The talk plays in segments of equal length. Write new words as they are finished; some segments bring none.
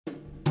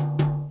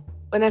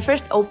When I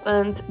first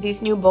opened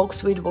this new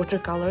box with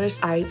watercolors,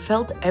 I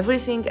felt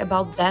everything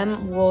about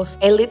them was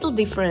a little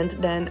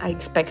different than I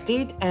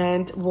expected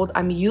and what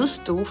I'm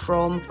used to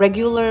from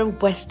regular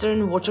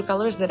Western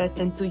watercolors that I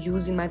tend to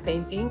use in my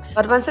paintings.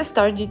 But once I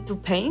started to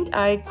paint,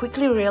 I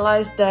quickly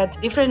realized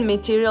that different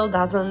material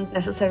doesn't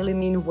necessarily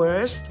mean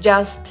worse,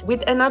 just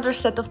with another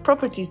set of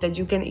properties that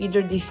you can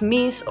either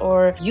dismiss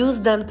or use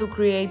them to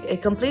create a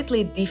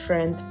completely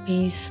different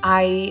piece.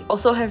 I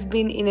also have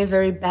been in a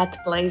very bad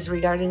place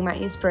regarding my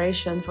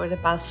inspiration for the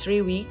past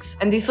 3 weeks,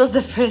 and this was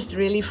the first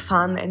really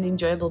fun and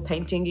enjoyable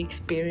painting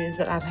experience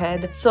that I've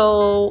had.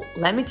 So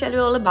let me tell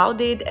you all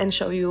about it and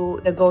show you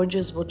the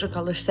gorgeous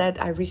watercolor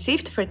set I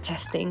received for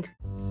testing.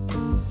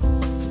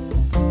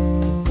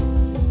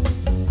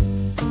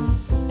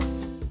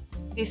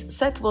 This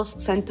set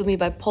was sent to me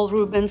by Paul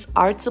Rubens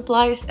Art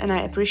Supplies, and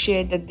I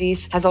appreciate that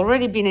this has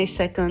already been a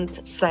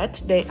second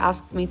set they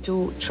asked me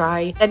to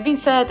try. That being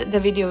said, the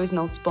video is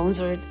not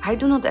sponsored. I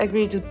do not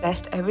agree to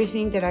test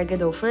everything that I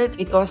get offered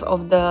because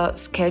of the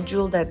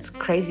schedule that's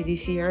crazy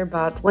this year,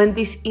 but when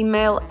this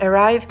email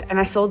arrived and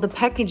I saw the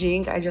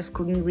packaging, I just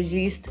couldn't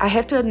resist. I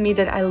have to admit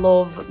that I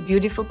love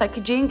beautiful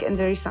packaging, and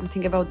there is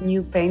something about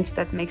new paints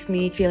that makes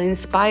me feel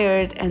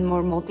inspired and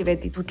more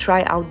motivated to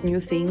try out new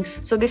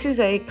things. So this is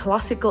a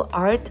classical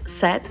art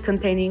set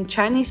containing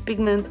Chinese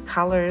pigment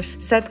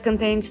colors. Set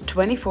contains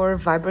 24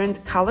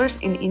 vibrant colors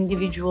in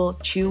individual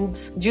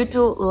tubes. Due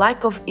to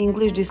lack of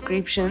English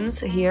descriptions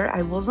here,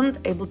 I wasn't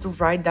able to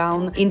write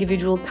down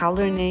individual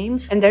color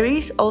names, and there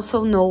is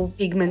also no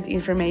pigment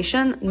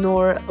information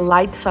nor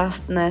light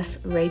fastness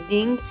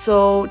rating.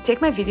 So take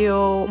my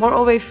video more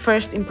of a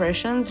first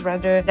impressions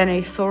rather than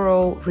a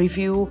thorough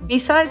review.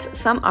 Besides,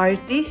 some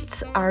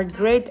artists are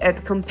great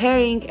at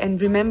comparing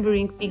and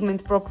remembering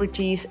pigment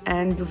properties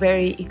and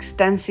very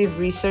extensive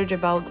research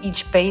about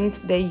each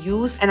paint they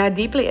use, and I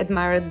deeply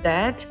admired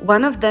that.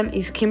 One of them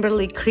is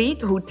Kimberly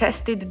Creed, who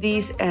tested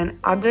these and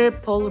other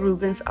Paul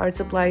Rubens Art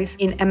Supplies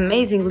in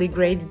amazingly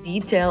great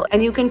detail,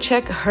 and you can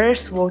check her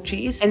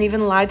swatches and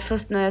even light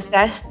fastness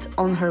test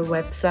on her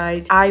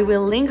website. I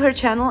will link her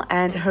channel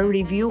and her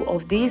review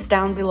of these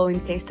down below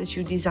in case that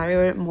you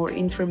desire more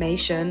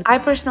information. I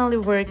personally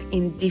work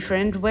in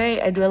different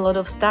way. I do a lot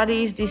of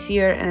studies this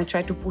year and I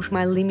try to push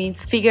my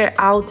limits, figure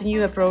out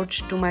new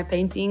approach to my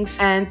paintings,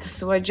 and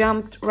so I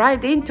jumped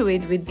right into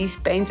it with these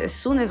paints as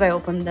soon as I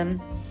opened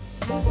them.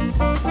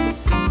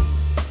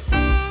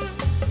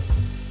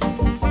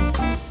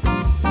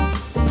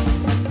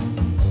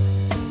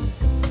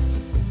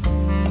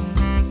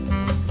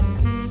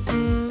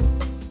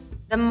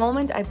 The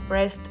moment I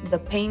pressed the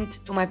paint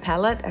to my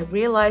palette, I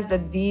realized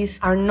that these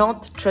are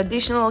not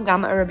traditional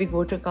Gamma Arabic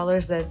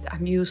watercolors that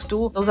I'm used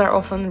to. Those are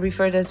often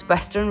referred as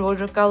Western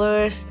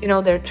watercolors. You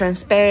know, they're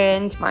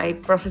transparent, my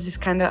process is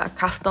kind of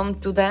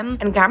accustomed to them,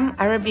 and Gamma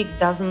Arabic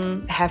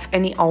doesn't have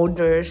any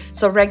odors.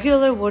 So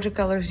regular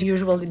watercolors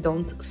usually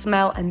don't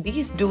smell, and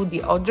these do.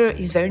 The odor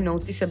is very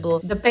noticeable.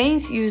 The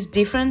paints use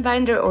different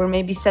binder or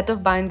maybe set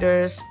of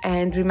binders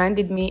and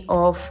reminded me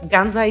of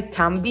Gansai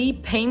Tambi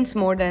paints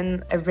more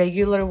than a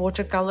regular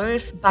watercolors,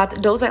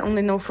 but those I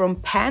only know from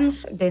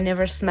pans. They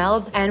never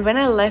smelled, and when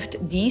I left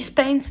these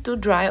paints to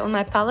dry on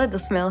my palette, the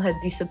smell had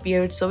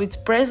disappeared, so it's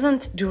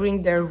present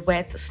during their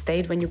wet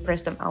state when you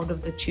press them out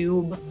of the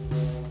tube.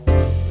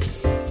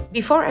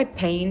 Before I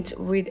paint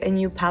with a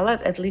new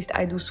palette, at least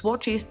I do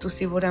swatches to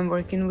see what I'm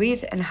working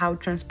with and how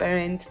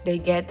transparent they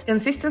get.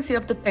 Consistency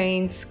of the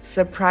paints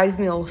surprised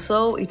me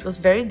also. It was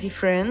very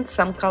different.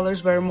 Some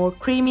colors were more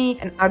creamy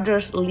and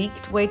others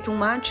leaked way too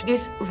much.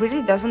 This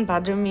really doesn't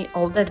bother me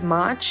all that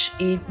much.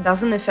 It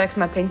doesn't affect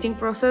my painting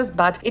process,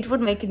 but it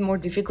would make it more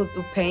difficult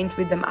to paint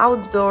with them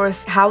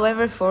outdoors.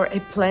 However, for a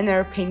plein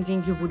air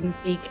painting, you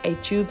wouldn't pick a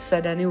tube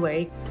set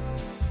anyway.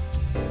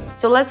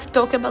 So let's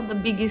talk about the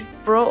biggest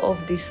pro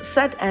of this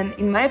set, and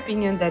in my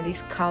opinion that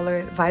is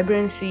color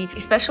vibrancy.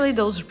 Especially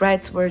those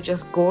reds were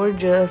just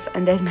gorgeous,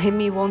 and that made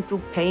me want to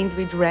paint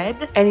with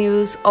red and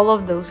use all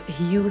of those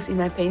hues in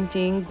my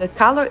painting. The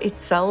color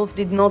itself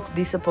did not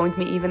disappoint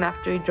me even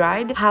after it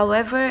dried.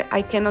 However,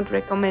 I cannot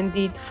recommend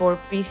it for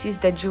pieces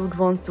that you would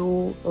want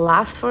to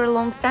last for a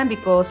long time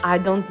because I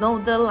don't know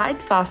the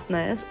light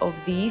fastness of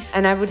these,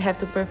 and I would have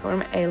to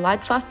perform a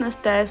light fastness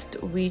test,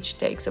 which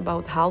takes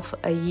about half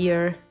a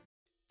year.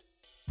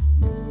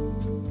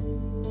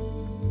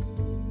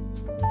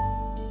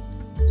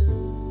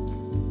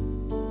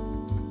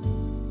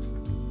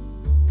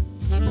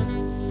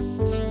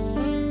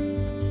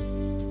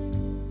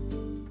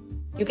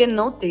 You can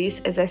notice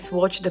as I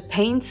swatch the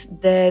paints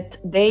that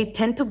they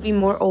tend to be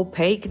more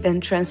opaque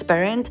than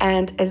transparent,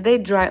 and as they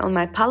dry on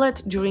my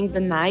palette during the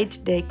night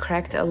they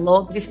cracked a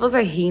lot. This was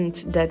a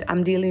hint that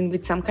I'm dealing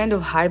with some kind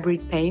of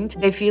hybrid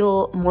paint. They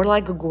feel more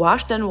like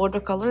gouache than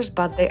watercolors,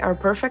 but they are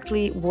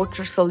perfectly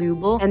water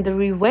soluble, and the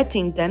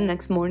re-wetting them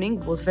next morning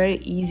was very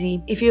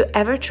easy. If you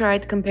ever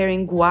tried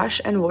comparing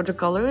gouache and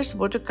watercolors,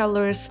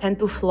 watercolors tend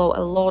to flow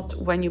a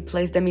lot when you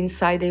place them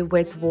inside a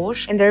wet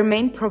wash, and their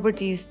main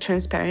property is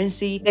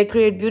transparency. They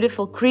create create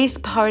beautiful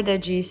crisp hard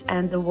edges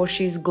and the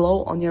washes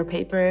glow on your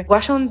paper.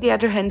 Gouache on the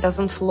other hand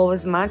doesn't flow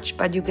as much,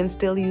 but you can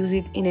still use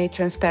it in a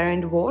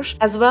transparent wash.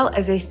 As well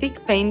as a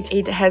thick paint,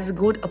 it has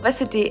good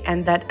opacity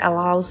and that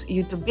allows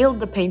you to build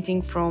the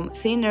painting from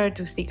thinner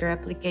to thicker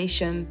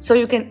application. So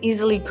you can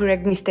easily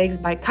correct mistakes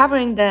by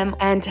covering them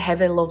and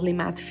have a lovely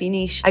matte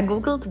finish. I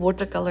googled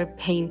watercolor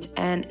paint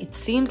and it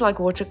seems like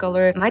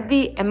watercolor might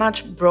be a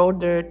much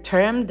broader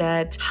term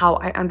than how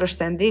I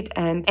understand it,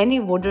 and any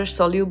water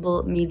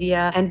soluble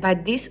media, and by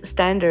this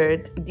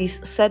standard this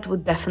set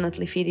would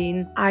definitely fit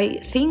in. I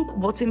think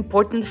what's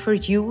important for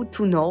you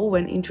to know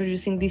when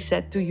introducing this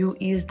set to you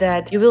is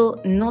that you will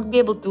not be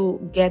able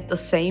to get the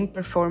same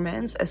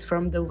performance as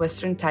from the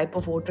Western type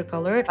of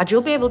watercolor, but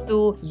you'll be able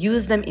to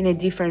use them in a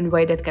different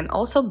way that can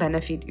also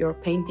benefit your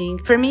painting.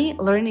 For me,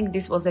 learning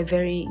this was a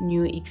very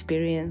new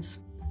experience.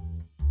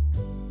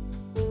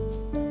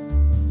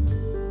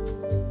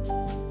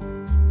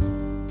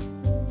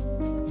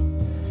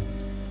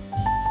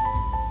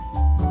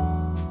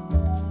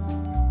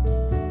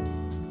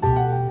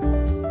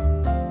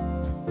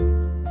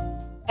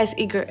 As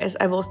eager as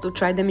I was to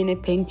try them in a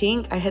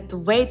painting, I had to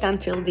wait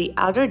until the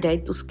other day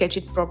to sketch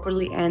it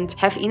properly and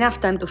have enough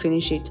time to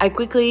finish it. I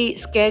quickly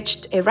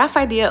sketched a rough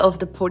idea of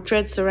the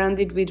portrait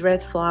surrounded with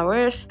red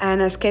flowers,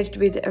 and I sketched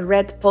with a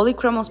red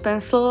polychromos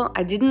pencil.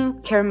 I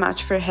didn't care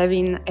much for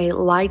having a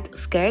light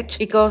sketch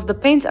because the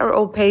paints are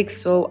opaque,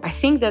 so I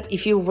think that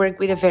if you work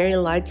with a very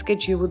light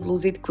sketch you would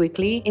lose it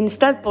quickly.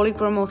 Instead,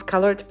 polychromos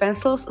colored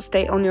pencils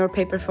stay on your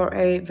paper for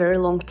a very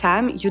long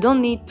time. You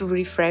don't need to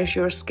refresh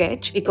your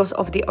sketch because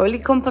of the oily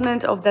component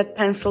of that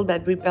pencil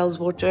that repels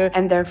water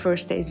and therefore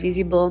stays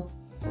visible.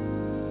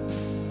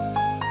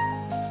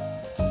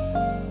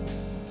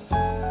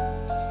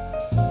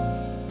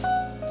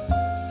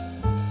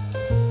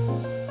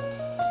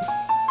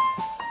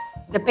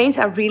 The paints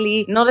are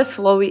really not as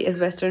flowy as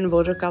Western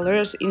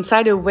watercolors.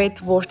 Inside a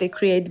wet wash they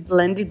create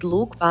blended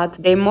look, but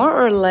they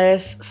more or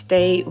less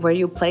stay where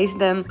you place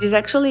them. This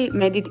actually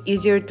made it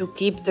easier to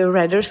keep the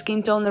redder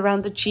skin tone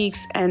around the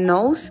cheeks and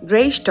nose,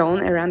 grayish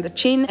tone around the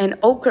chin, and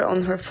ochre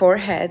on her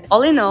forehead.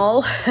 All in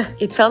all,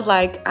 it felt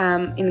like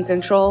I'm in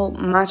control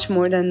much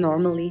more than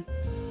normally.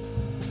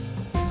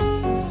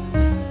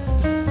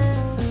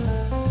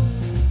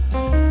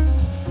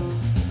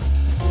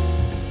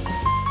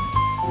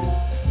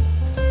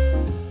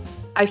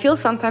 I feel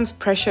sometimes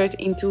pressured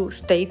into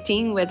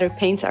stating whether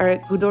paints are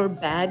good or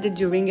bad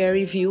during a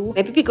review,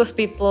 maybe because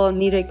people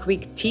need a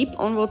quick tip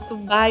on what to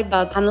buy,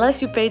 but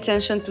unless you pay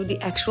attention to the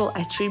actual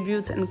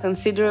attributes and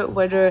consider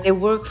whether they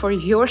work for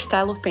your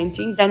style of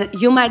painting, then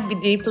you might be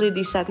deeply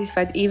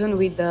dissatisfied even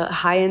with the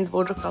high-end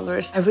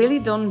watercolors. I really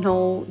don't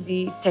know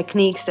the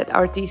techniques that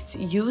artists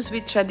use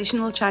with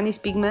traditional Chinese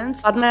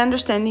pigments, but my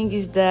understanding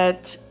is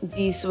that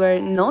these were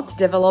not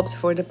developed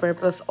for the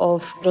purpose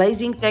of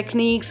glazing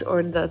techniques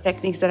or the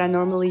techniques that I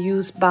normally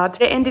use, but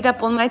they ended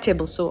up on my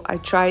table, so I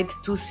tried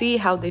to see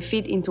how they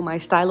fit into my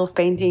style of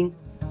painting.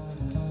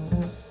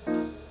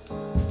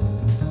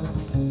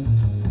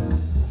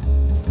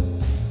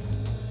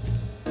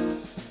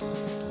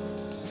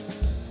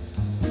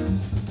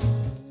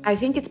 I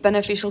think it's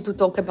beneficial to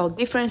talk about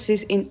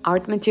differences in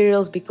art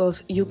materials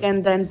because you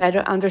can then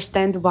better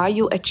understand why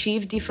you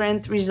achieve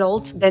different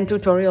results than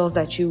tutorials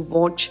that you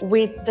watch.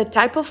 With the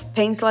type of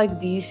paints like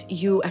these,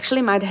 you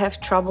actually might have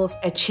troubles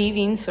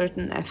achieving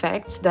certain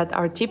effects that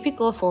are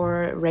typical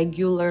for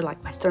regular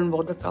like Western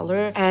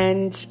watercolor,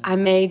 and I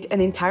made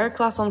an entire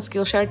class on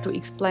Skillshare to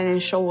explain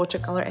and show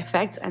watercolor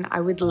effects, and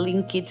I would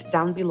link it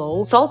down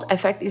below. Salt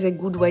effect is a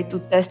good way to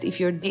test if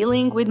you're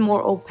dealing with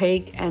more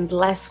opaque and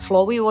less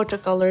flowy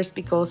watercolors,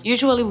 because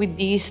usually with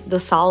these the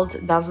salt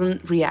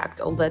doesn't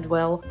react all that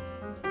well.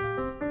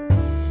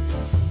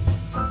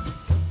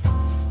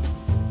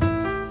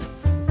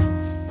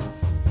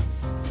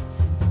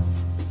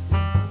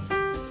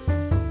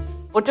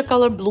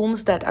 Watercolor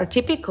blooms that are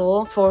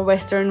typical for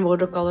Western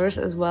watercolors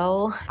as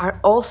well are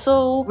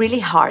also really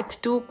hard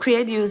to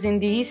create using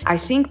these, I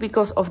think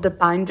because of the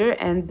binder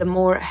and the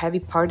more heavy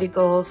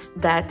particles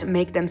that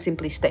make them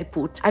simply stay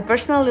put. I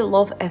personally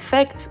love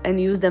effects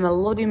and use them a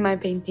lot in my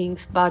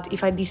paintings, but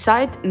if I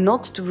decide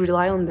not to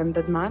rely on them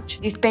that much,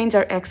 these paints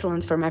are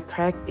excellent for my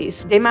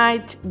practice. They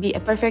might be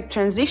a perfect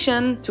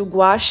transition to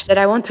gouache that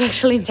I want to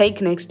actually take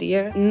next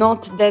year.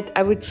 Not that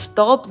I would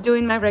stop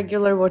doing my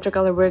regular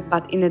watercolor work,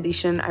 but in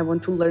addition I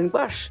want to learn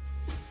gouache.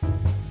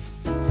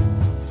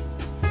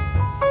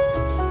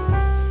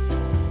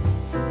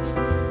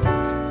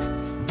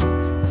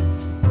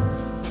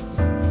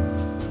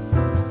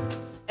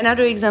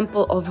 Another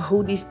example of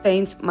who these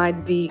paints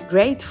might be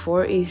great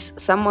for is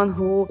someone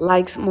who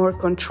likes more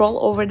control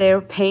over their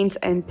paints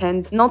and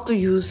tend not to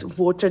use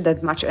water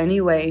that much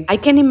anyway. I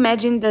can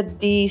imagine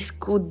that these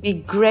could be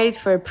great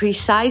for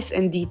precise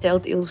and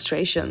detailed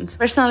illustrations.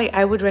 Personally,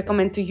 I would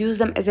recommend to use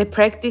them as a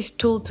practice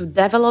tool to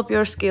develop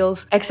your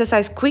skills,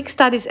 exercise quick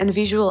studies and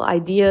visual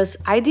ideas,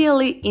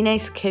 ideally in a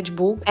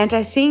sketchbook, and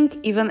I think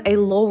even a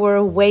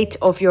lower weight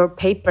of your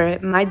paper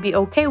might be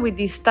okay with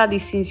these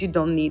studies since you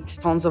don't need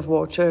tons of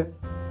water.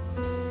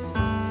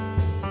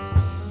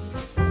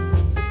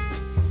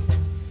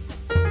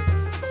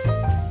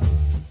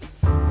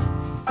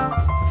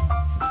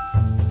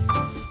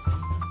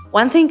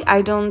 One thing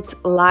I don't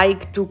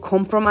like to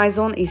compromise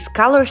on is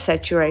color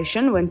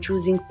saturation when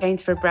choosing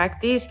paints for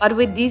practice, but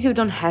with these you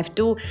don't have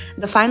to.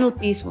 The final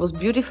piece was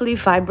beautifully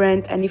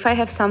vibrant, and if I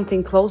have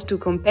something close to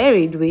compare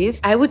it with,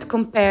 I would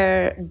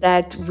compare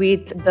that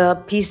with the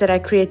piece that I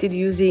created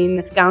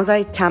using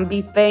GUCAI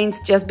Tambi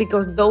paints, just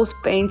because those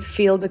paints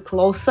feel the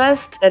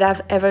closest that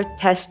I've ever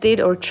tested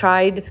or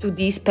tried to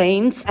these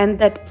paints, and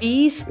that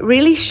piece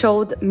really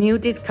showed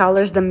muted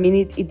colors the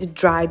minute it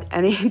dried,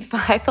 and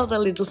I felt a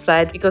little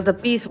sad because the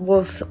piece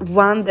was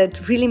one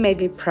that really made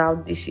me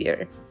proud this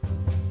year.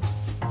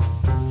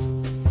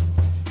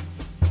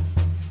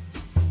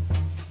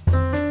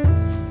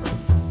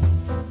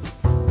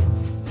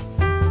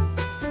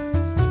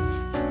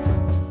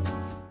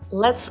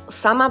 Let's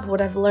sum up what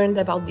I've learned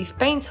about these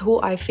paints,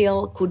 who I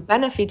feel could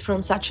benefit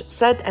from such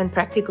set and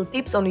practical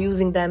tips on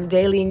using them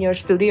daily in your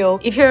studio.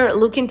 If you're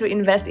looking to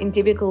invest in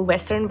typical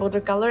Western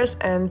watercolors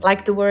and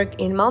like to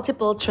work in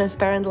multiple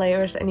transparent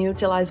layers and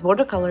utilize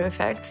watercolor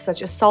effects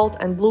such as salt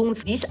and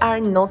blooms, these are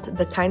not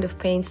the kind of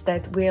paints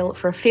that will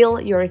fulfill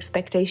your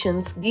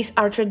expectations. These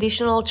are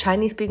traditional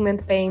Chinese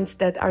pigment paints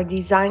that are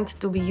designed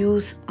to be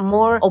used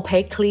more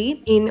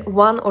opaquely in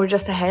one or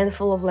just a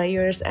handful of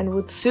layers and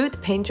would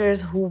suit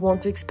painters who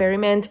want to experiment,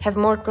 have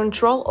more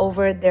control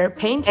over their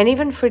paint, and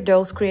even for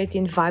those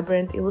creating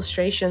vibrant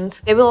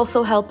illustrations. They will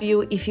also help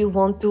you if you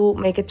want to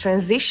make a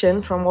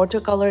transition from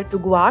watercolor to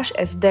gouache,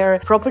 as their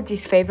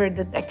properties favor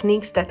the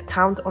techniques that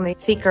count on a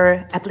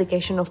thicker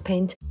application of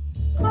paint.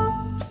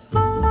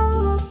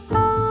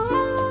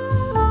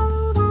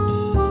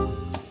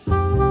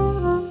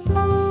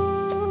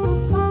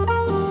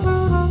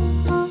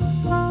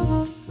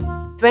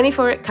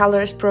 24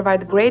 colors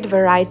provide great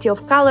variety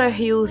of color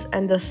hues,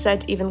 and the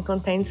set even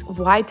contains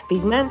white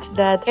pigment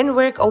that can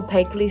work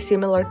opaquely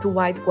similar to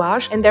white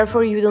gouache, and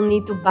therefore you don't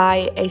need to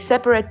buy a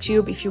separate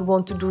tube if you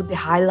want to do the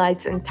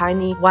highlights and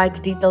tiny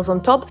white details on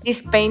top.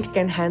 This paint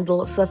can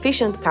handle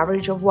sufficient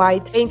coverage of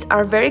white. Paints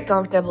are very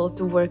comfortable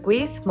to work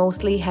with,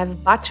 mostly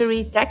have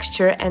buttery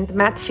texture and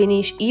matte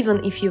finish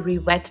even if you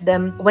re-wet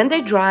them. When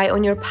they dry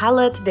on your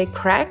palette, they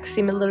crack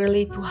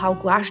similarly to how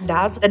gouache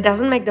does. That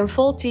doesn't make them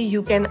faulty.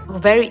 You can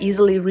very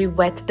easily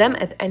re-wet them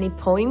at any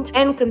point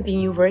and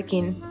continue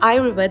working. I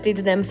re-wetted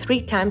them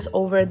 3 times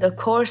over the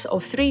course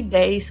of 3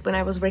 days when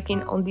I was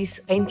working on this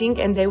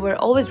painting, and they were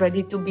always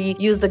ready to be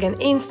used again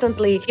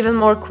instantly, even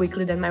more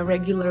quickly than my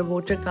regular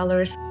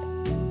watercolors.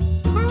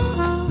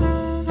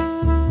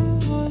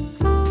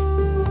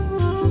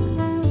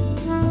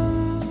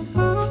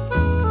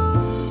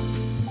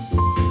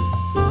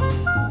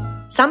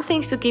 Some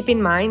things to keep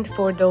in mind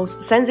for those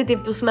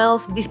sensitive to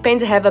smells. These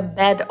paints have a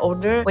bad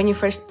odor when you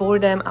first pour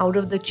them out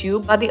of the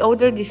tube, but the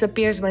odor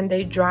disappears when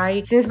they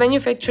dry. Since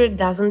manufacturer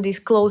doesn't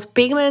disclose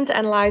pigment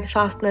and light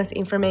fastness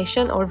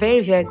information or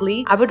very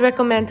vaguely, I would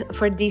recommend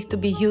for these to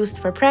be used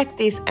for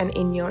practice and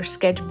in your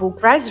sketchbook.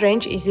 Price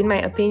range is, in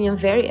my opinion,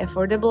 very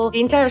affordable.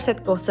 The entire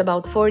set costs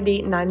about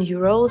 49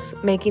 euros,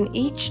 making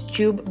each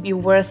tube be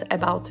worth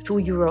about 2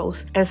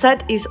 euros. And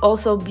set is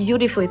also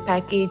beautifully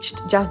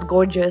packaged, just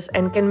gorgeous,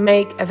 and can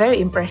make a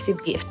very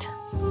impressive gift.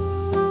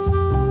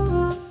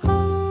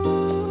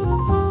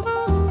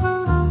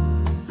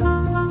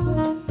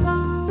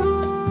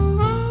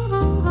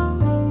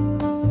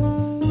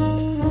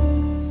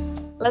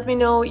 Let me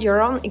know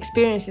your own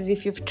experiences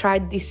if you've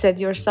tried this set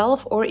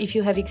yourself, or if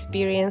you have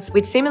experience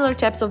with similar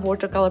types of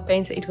watercolor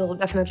paints. It will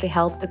definitely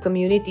help the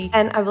community,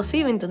 and I will see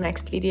you in the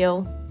next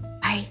video.